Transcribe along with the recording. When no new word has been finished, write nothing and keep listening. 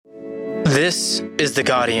This is The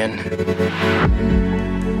Guardian.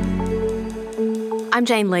 I'm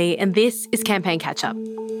Jane Lee, and this is Campaign Catch-Up,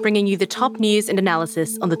 bringing you the top news and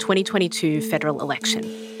analysis on the 2022 federal election.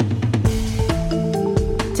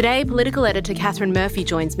 Today, political editor Catherine Murphy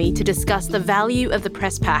joins me to discuss the value of the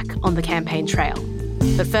press pack on the campaign trail.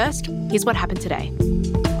 But first, here's what happened today.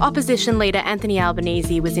 Opposition leader Anthony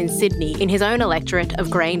Albanese was in Sydney in his own electorate of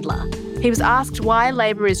Grayndler. He was asked why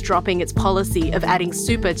Labor is dropping its policy of adding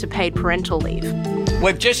super to paid parental leave.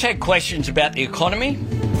 We've just had questions about the economy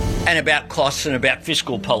and about costs and about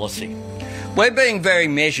fiscal policy. We're being very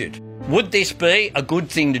measured. Would this be a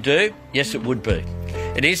good thing to do? Yes, it would be.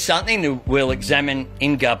 It is something that we'll examine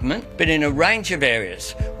in government, but in a range of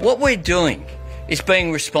areas. What we're doing is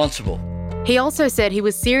being responsible. He also said he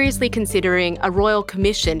was seriously considering a royal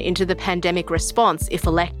commission into the pandemic response if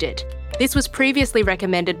elected. This was previously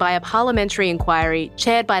recommended by a parliamentary inquiry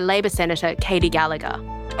chaired by Labor Senator Katy Gallagher.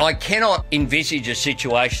 I cannot envisage a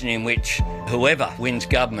situation in which whoever wins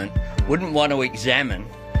government wouldn't want to examine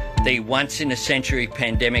the once-in-a-century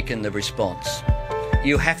pandemic and the response.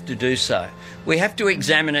 You have to do so. We have to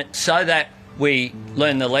examine it so that we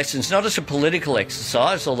learn the lessons, not as a political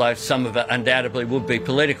exercise, although some of it undoubtedly would be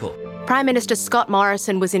political. Prime Minister Scott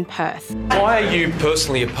Morrison was in Perth. Why are you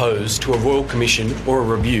personally opposed to a royal commission or a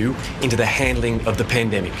review into the handling of the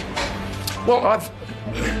pandemic? Well, I've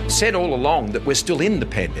said all along that we're still in the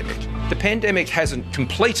pandemic. The pandemic hasn't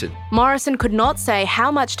completed. Morrison could not say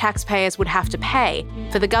how much taxpayers would have to pay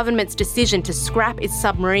for the government's decision to scrap its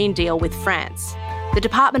submarine deal with France. The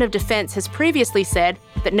Department of Defence has previously said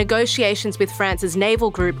that negotiations with France's naval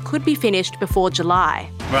group could be finished before July.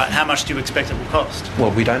 Right, how much do you expect it will cost? Well,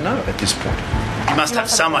 we don't know at this point. You must have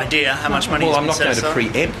some idea how much money Well, I'm has not been going set to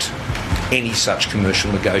aside. preempt any such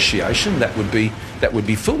commercial negotiation. That would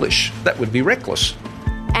be foolish. That would be reckless.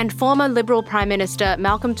 And former Liberal Prime Minister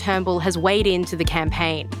Malcolm Turnbull has weighed into the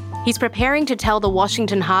campaign. He's preparing to tell the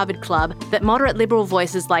Washington Harvard Club that moderate Liberal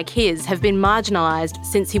voices like his have been marginalised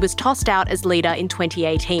since he was tossed out as leader in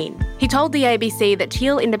 2018. He told the ABC that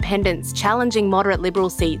Teal independents challenging moderate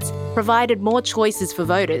Liberal seats provided more choices for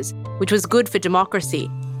voters, which was good for democracy,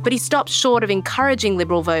 but he stopped short of encouraging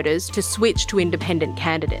Liberal voters to switch to independent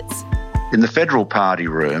candidates. In the federal party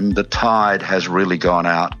room, the tide has really gone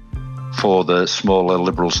out for the smaller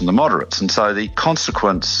Liberals and the moderates, and so the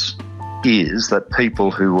consequence is that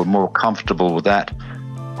people who are more comfortable with that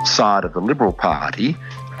side of the Liberal Party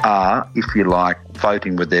are, if you like,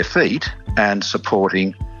 voting with their feet and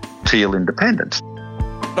supporting Teal independence.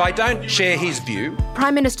 I don't share his view.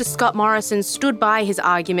 Prime Minister Scott Morrison stood by his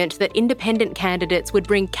argument that independent candidates would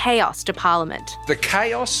bring chaos to Parliament. The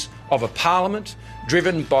chaos of a parliament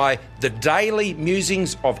driven by the daily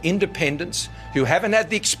musings of independents who haven't had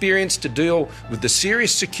the experience to deal with the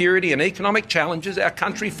serious security and economic challenges our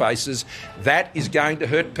country faces, that is going to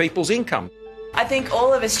hurt people's income. I think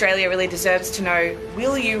all of Australia really deserves to know,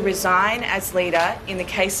 will you resign as leader in the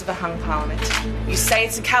case of a hung parliament? You say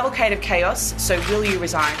it's a cavalcade of chaos, so will you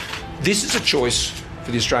resign? This is a choice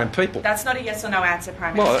for the Australian people. That's not a yes or no answer,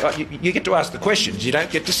 Prime Minister. Well, you get to ask the questions. You don't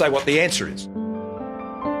get to say what the answer is.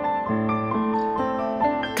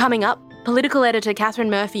 Coming up, political editor Catherine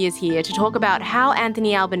Murphy is here to talk about how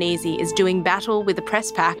Anthony Albanese is doing battle with the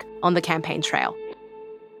press pack on the campaign trail.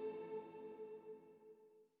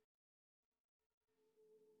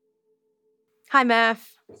 Hi,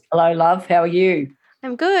 Murph. Hello, love. How are you?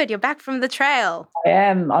 I'm good. You're back from the trail. I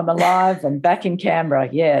am. I'm alive. I'm back in Canberra,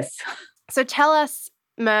 yes. So tell us,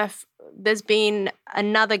 Murph, there's been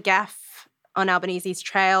another gaffe on Albanese's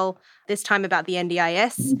trail, this time about the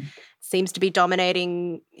NDIS. Seems to be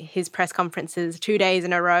dominating his press conferences 2 days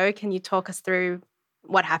in a row. Can you talk us through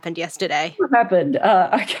what happened yesterday? What happened?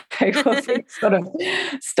 Okay, well, things sort of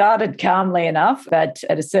started calmly enough, but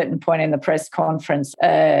at a certain point in the press conference,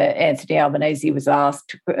 Anthony Albanese was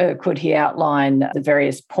asked, could he outline the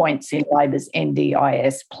various points in Labor's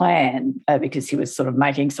NDIS plan, because he was sort of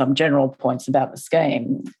making some general points about the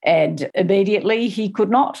scheme. And immediately he could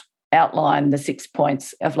not outline the 6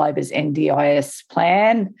 points of Labor's NDIS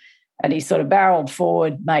plan. And he sort of barreled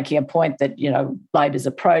forward, making a point that, Labor's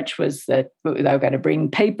approach was that they were going to bring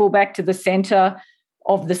people back to the centre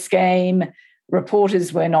of the scheme.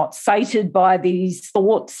 Reporters were not sated by these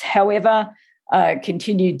thoughts, however,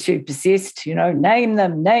 continued to persist, name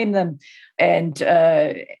them. And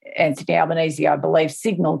Anthony Albanese, I believe,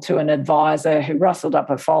 signalled to an advisor who rustled up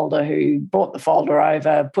a folder, who brought the folder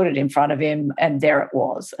over, put it in front of him, and there it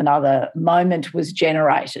was. Another moment was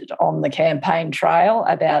generated on the campaign trail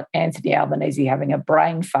about Anthony Albanese having a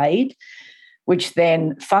brain fade, which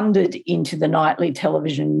then thundered into the nightly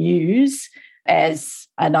television news as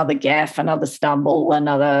another gaffe, another stumble,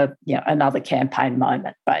 another campaign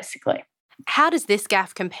moment, basically. How does this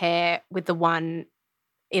gaffe compare with the one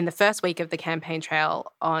in the first week of the campaign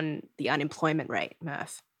trail on the unemployment rate,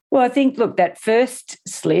 Murph? Well, I think, look, that first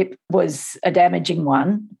slip was a damaging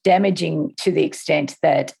one, damaging to the extent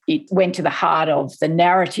that it went to the heart of the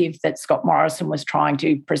narrative that Scott Morrison was trying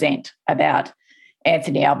to present about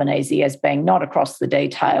Anthony Albanese as being not across the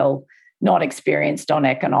detail, not experienced on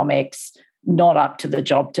economics, not up to the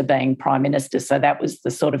job to being Prime Minister. So that was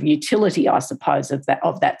the sort of utility, I suppose, of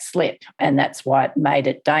that slip, and that's why it made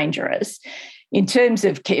it dangerous. In terms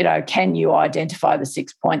of, can you identify the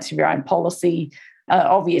 6 points of your own policy?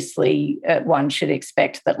 Obviously, one should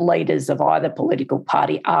expect that leaders of either political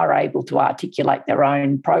party are able to articulate their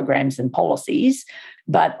own programs and policies,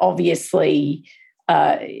 but obviously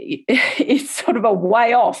it's sort of a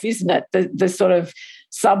way off, isn't it, the sort of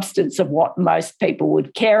substance of what most people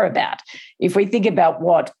would care about. If we think about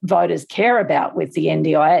what voters care about with the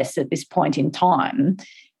NDIS at this point in time,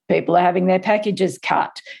 people are having their packages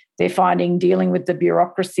cut. They're finding dealing with the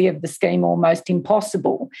bureaucracy of the scheme almost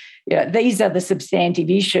impossible. These are the substantive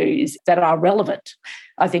issues that are relevant.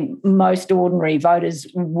 I think most ordinary voters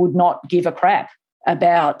would not give a crap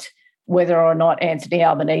about whether or not Anthony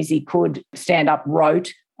Albanese could stand up,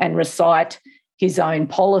 rote and recite his own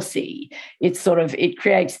policy. It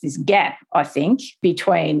creates this gap, I think,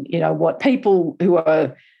 between, what people who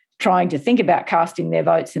are trying to think about casting their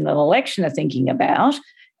votes in an election are thinking about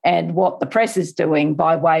and what the press is doing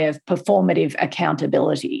by way of performative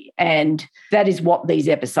accountability. And that is what these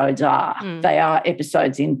episodes are. They are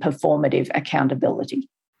episodes in performative accountability.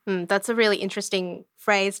 That's a really interesting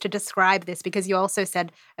phrase to describe this, because you also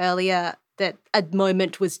said earlier that a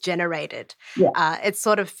moment was generated. Yeah. It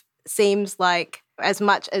sort of seems like, as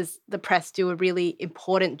much as the press do a really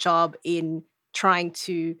important job in trying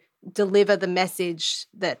to deliver the message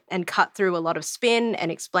and cut through a lot of spin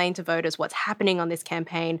and explain to voters what's happening on this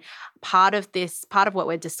campaign, part of what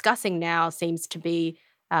we're discussing now seems to be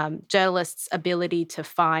journalists' ability to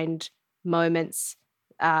find moments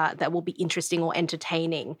that will be interesting or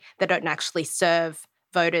entertaining, that don't actually serve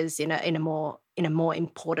voters in a more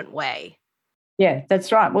important way. Yeah,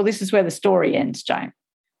 that's right. Well, this is where the story ends, Jane.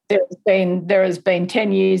 There has been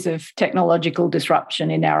 10 years of technological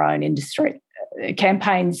disruption in our own industry.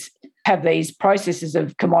 Campaigns have these processes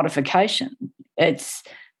of commodification.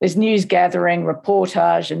 There's news gathering,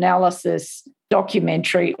 reportage, analysis,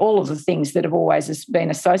 documentary, all of the things that have always been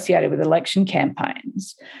associated with election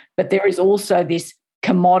campaigns. But there is also this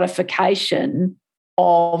commodification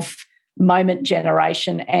of moment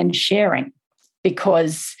generation and sharing,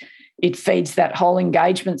 because it feeds that whole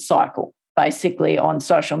engagement cycle, basically, on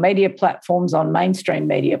social media platforms, on mainstream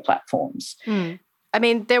media platforms. I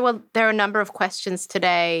mean, there are a number of questions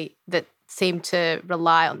today that seem to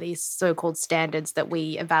rely on these so-called standards that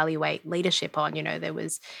we evaluate leadership on. There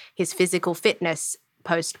was his physical fitness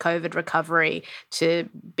post-COVID recovery, to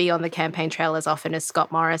be on the campaign trail as often as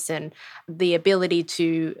Scott Morrison, the ability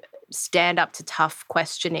to stand up to tough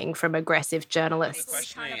questioning from aggressive journalists.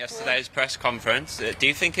 Questioning at yesterday's press conference, do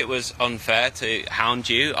you think it was unfair to hound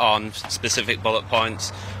you on specific bullet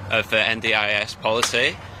points of the NDIS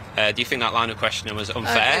policy? Do you think that line of questioning was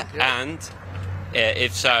unfair? And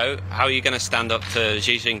if so, how are you going to stand up to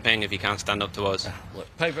Xi Jinping if you can't stand up to us?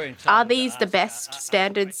 Are these the best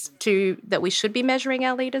standards that we should be measuring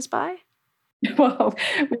our leaders by? Well,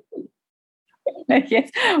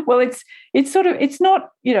 yes. Well, it's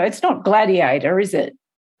not Gladiator, is it?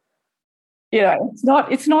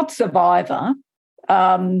 It's not Survivor.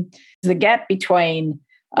 The gap between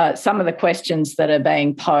some of the questions that are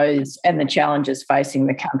being posed and the challenges facing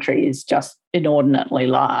the country is just inordinately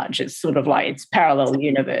large. It's sort of like it's parallel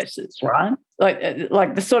universes, right?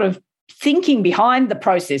 Like the sort of thinking behind the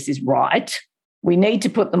process is right. We need to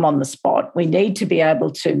put them on the spot. We need to be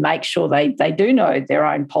able to make sure they do know their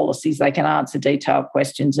own policies. They can answer detailed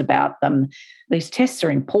questions about them. These tests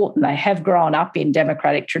are important. They have grown up in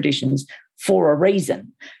democratic traditions for a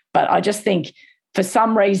reason. But I just think for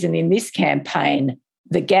some reason in this campaign,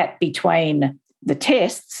 the gap between the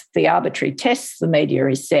tests, the arbitrary tests the media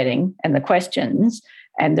is setting and the questions,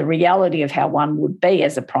 and the reality of how one would be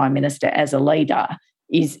as a Prime Minister, as a leader,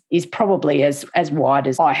 is probably as wide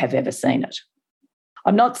as I have ever seen it.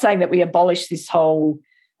 I'm not saying that we abolish this whole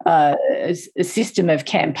system of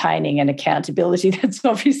campaigning and accountability. That's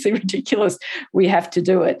obviously ridiculous. We have to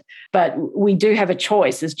do it. But we do have a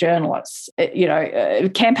choice as journalists.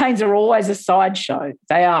 Campaigns are always a sideshow.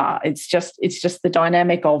 They are. It's just the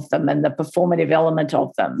dynamic of them and the performative element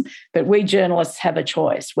of them. But we journalists have a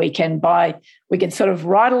choice. We can sort of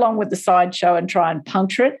ride along with the sideshow and try and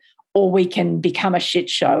puncture it, or we can become a shit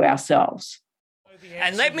show ourselves.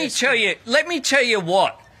 And let me tell you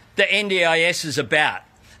what the NDIS is about.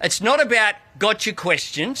 It's not about gotcha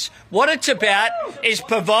questions. What it's about is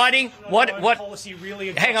providing what.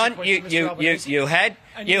 Hang on, you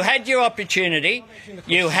had your opportunity.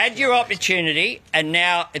 You had your opportunity, and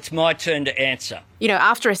now it's my turn to answer. You know,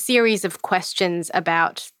 after a series of questions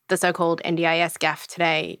about the so-called NDIS gaffe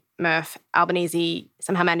today, Murph, Albanese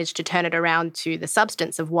somehow managed to turn it around to the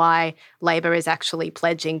substance of why Labor is actually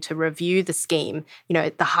pledging to review the scheme. You know,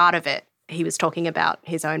 at the heart of it, he was talking about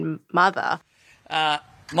his own mother.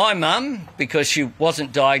 My mum, because she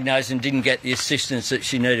wasn't diagnosed and didn't get the assistance that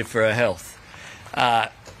she needed for her health,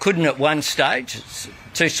 couldn't at one stage. It's a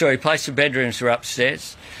two-storey place, the bedrooms were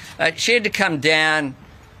upstairs. She had to come down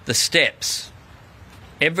the steps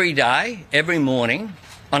every day, every morning,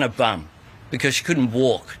 on a bum because she couldn't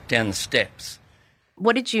walk down the steps.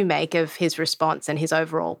 What did you make of his response and his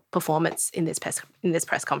overall performance in this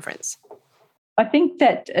press conference? I think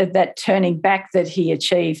that that turning back that he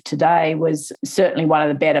achieved today was certainly one of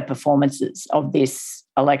the better performances of this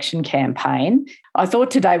election campaign. I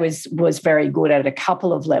thought today was very good at a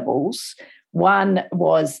couple of levels. One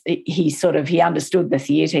was he understood the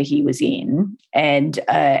theatre he was in,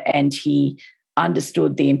 and he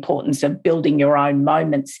understood the importance of building your own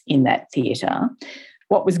moments in that theatre.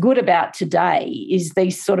 What was good about today is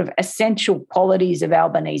these sort of essential qualities of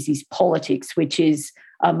Albanese's politics, which is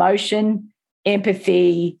emotion,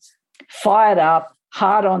 empathy, fired up,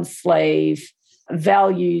 hard on sleeve,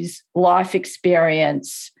 values, life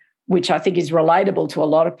experience, which I think is relatable to a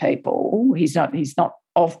lot of people. He's not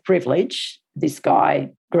of privilege. This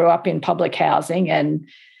guy grew up in public housing and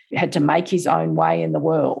had to make his own way in the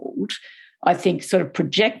world. I think sort of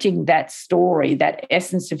projecting that story, that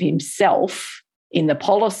essence of himself in the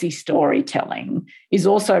policy storytelling is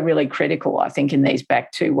also really critical, I think, in these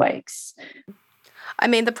back 2 weeks. I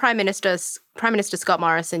mean, the Prime Minister Scott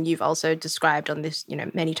Morrison, you've also described on this,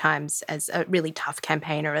 many times as a really tough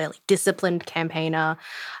campaigner, a really disciplined campaigner.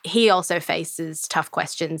 He also faces tough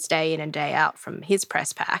questions day in and day out from his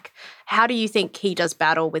press pack. How do you think he does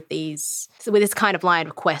battle with this kind of line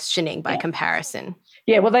of questioning by comparison?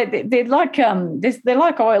 Yeah, well, they're like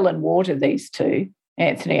oil and water, these two,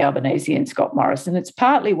 Anthony Albanese and Scott Morrison. It's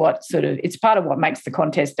part of what makes the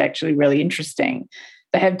contest actually really interesting.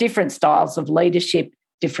 They have different styles of leadership,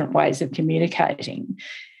 different ways of communicating.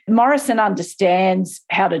 Morrison understands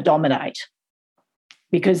how to dominate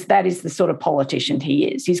because that is the sort of politician he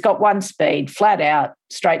is. He's got one speed, flat out,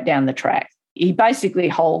 straight down the track. He basically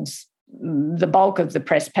holds the bulk of the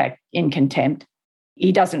press pack in contempt.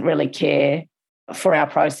 He doesn't really care for our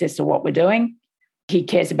process or what we're doing. He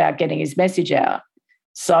cares about getting his message out.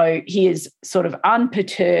 So he is sort of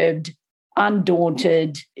unperturbed,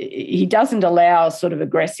 undaunted. He doesn't allow sort of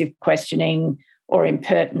aggressive questioning or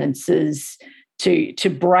impertinences to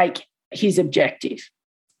break his objective.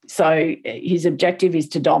 So his objective is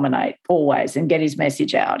to dominate always and get his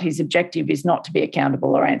message out. His objective is not to be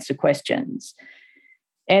accountable or answer questions.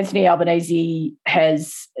 Anthony Albanese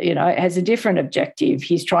has a different objective.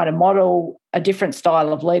 He's trying to model a different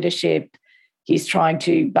style of leadership. He's trying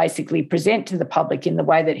to basically present to the public in the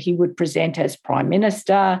way that he would present as Prime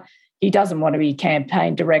Minister. He doesn't want to be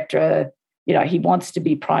campaign director. He wants to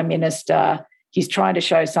be Prime Minister. He's trying to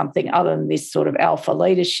show something other than this sort of alpha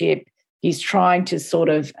leadership. He's trying to sort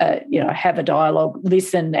of, have a dialogue,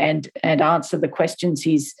 listen and answer the questions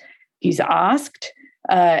he's asked.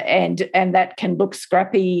 And that can look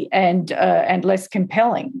scrappy and less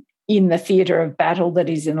compelling in the theatre of battle that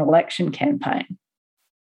is an election campaign.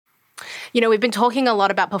 We've been talking a lot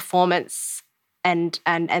about performance and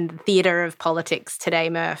the theatre of politics today,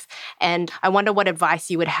 Murph. And I wonder what advice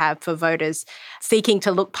you would have for voters seeking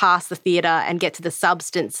to look past the theatre and get to the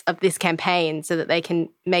substance of this campaign so that they can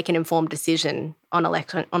make an informed decision on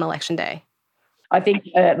election day. I think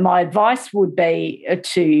my advice would be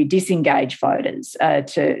to disengage voters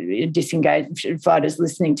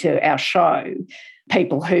listening to our show,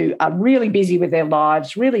 people who are really busy with their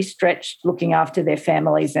lives, really stretched looking after their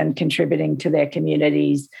families and contributing to their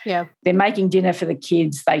communities. Yeah. They're making dinner for the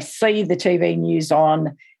kids. They see the TV news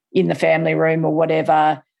on in the family room or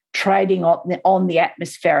whatever, trading on the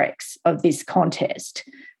atmospherics of this contest,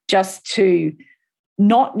 just to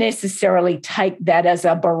not necessarily take that as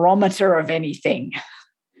a barometer of anything.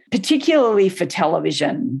 Particularly for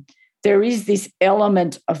television, there is this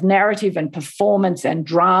element of narrative and performance and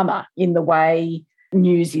drama in the way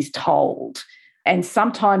news is told. And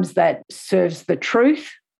sometimes that serves the truth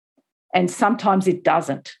and sometimes it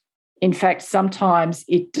doesn't. In fact, sometimes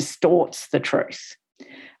it distorts the truth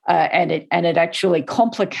and it actually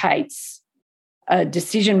complicates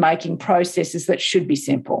decision-making processes that should be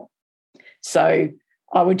simple. So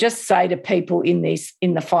I would just say to people in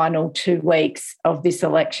the final 2 weeks of this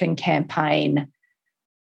election campaign,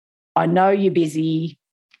 I know you're busy.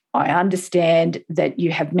 I understand that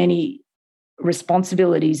you have many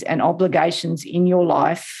responsibilities and obligations in your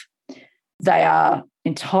life. They are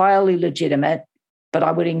entirely legitimate, but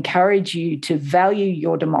I would encourage you to value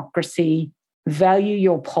your democracy, value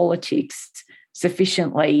your politics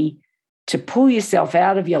sufficiently to pull yourself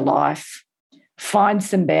out of your life, find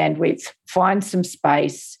some bandwidth, find some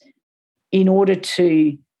space in order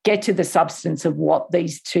to get to the substance of what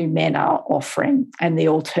these two men are offering and the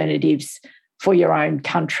alternatives for your own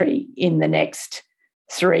country in the next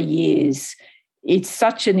 3 years. It's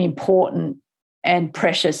such an important and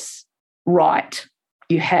precious right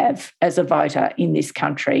you have as a voter in this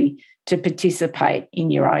country to participate in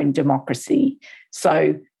your own democracy.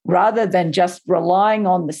 So rather than just relying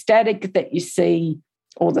on the static that you see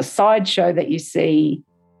or the sideshow that you see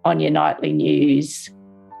on your nightly news,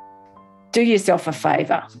 do yourself a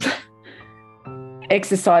favour.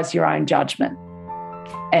 Exercise your own judgment.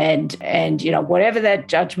 And you know, whatever that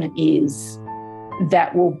judgment is,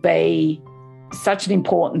 that will be such an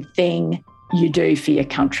important thing you do for your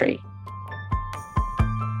country.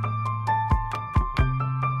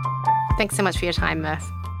 Thanks so much for your time, Murph.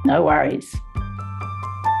 No worries.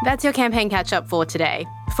 That's your campaign catch-up for today.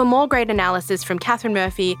 For more great analysis from Catherine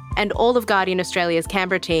Murphy and all of Guardian Australia's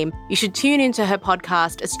Canberra team, you should tune into her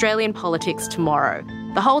podcast, Australian Politics, tomorrow.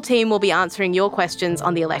 The whole team will be answering your questions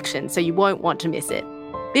on the election, so you won't want to miss it.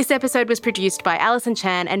 This episode was produced by Alison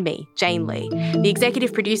Chan and me, Jane Lee. The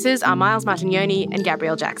executive producers are Miles Martignoni and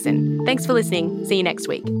Gabrielle Jackson. Thanks for listening. See you next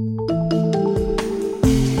week.